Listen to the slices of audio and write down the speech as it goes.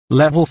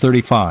Level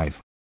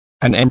 35.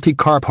 An empty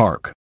car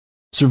park.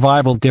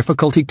 Survival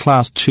difficulty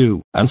class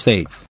 2,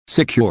 unsafe,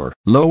 secure,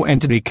 low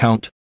entity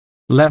count.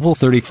 Level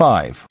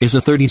 35 is the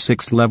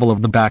 36th level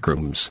of the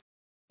Backrooms.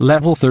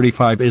 Level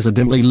 35 is a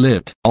dimly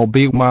lit,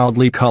 albeit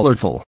mildly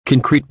colorful,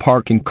 concrete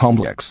parking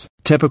complex,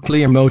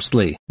 typically or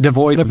mostly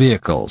devoid of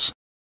vehicles.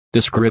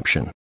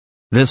 Description: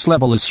 this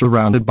level is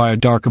surrounded by a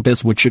dark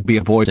abyss which should be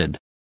avoided.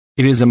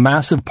 It is a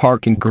massive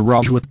parking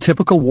garage with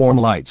typical warm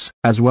lights,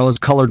 as well as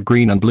colored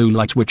green and blue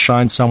lights which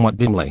shine somewhat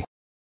dimly.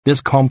 This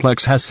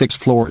complex has 6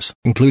 floors,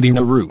 including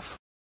a roof.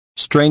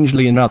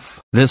 Strangely enough,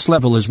 this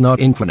level is not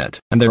infinite,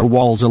 and there are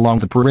walls along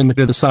the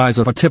perimeter the size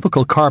of a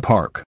typical car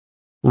park.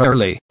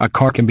 Rarely, a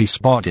car can be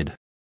spotted.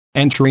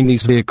 Entering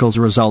these vehicles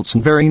results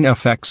in varying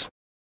effects.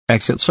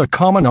 Exits are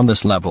common on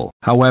this level,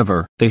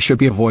 however, they should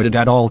be avoided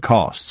at all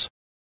costs.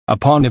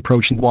 Upon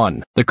approaching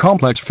one, the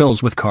complex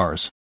fills with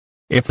cars.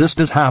 If this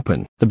does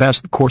happen, the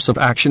best course of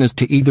action is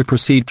to either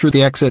proceed through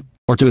the exit,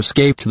 or to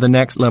escape to the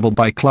next level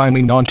by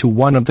climbing onto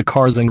one of the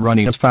cars and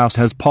running as fast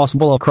as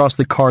possible across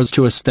the cars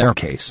to a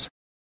staircase.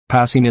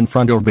 Passing in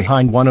front or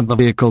behind one of the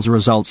vehicles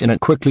results in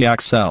it quickly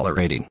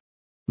accelerating.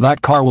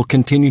 That car will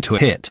continue to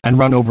hit and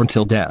run over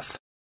until death.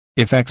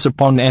 Effects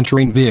upon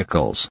entering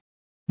vehicles.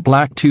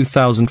 Black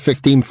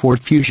 2015 Ford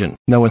Fusion,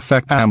 no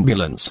effect.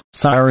 Ambulance,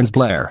 sirens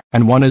blare,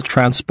 and one is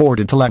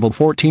transported to level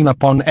 14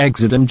 upon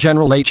exit. In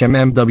general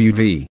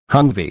HMMWV,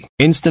 Humvee,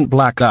 instant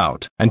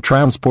blackout, and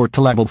transport to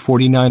level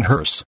 49.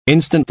 Hearse,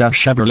 instant death.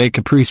 Chevrolet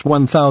Caprice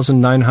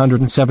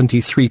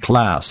 1973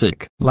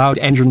 Classic, loud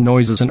engine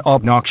noises and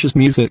obnoxious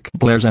music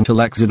blares until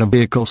exit a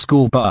vehicle.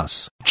 School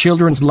bus,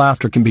 children's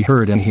laughter can be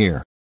heard in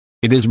here.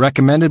 It is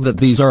recommended that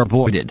these are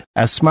avoided,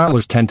 as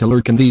smilers tend to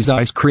lurk in these.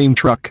 Ice cream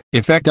truck,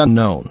 effect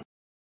unknown.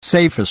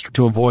 Safest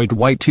to avoid.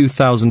 White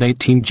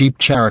 2018 Jeep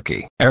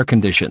Cherokee, air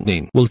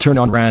conditioning will turn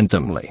on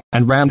randomly,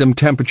 and random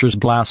temperatures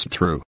blast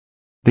through.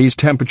 These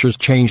temperatures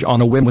change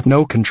on a whim with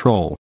no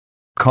control.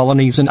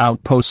 Colonies and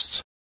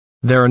outposts.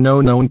 There are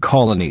no known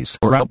colonies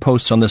or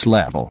outposts on this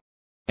level.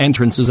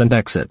 Entrances and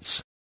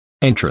exits.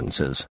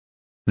 Entrances.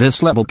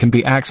 This level can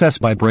be accessed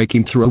by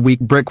breaking through a weak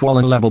brick wall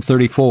in level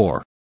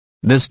 34.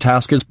 This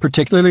task is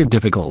particularly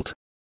difficult.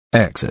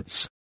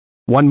 Exits.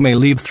 One may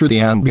leave through the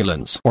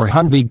ambulance or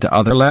Humvee to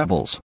other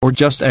levels, or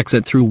just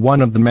exit through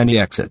one of the many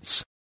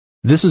exits.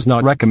 This is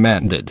not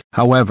recommended,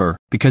 however,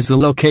 because the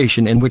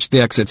location in which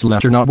the exits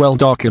led are not well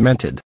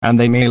documented, and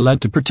they may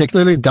lead to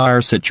particularly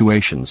dire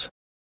situations.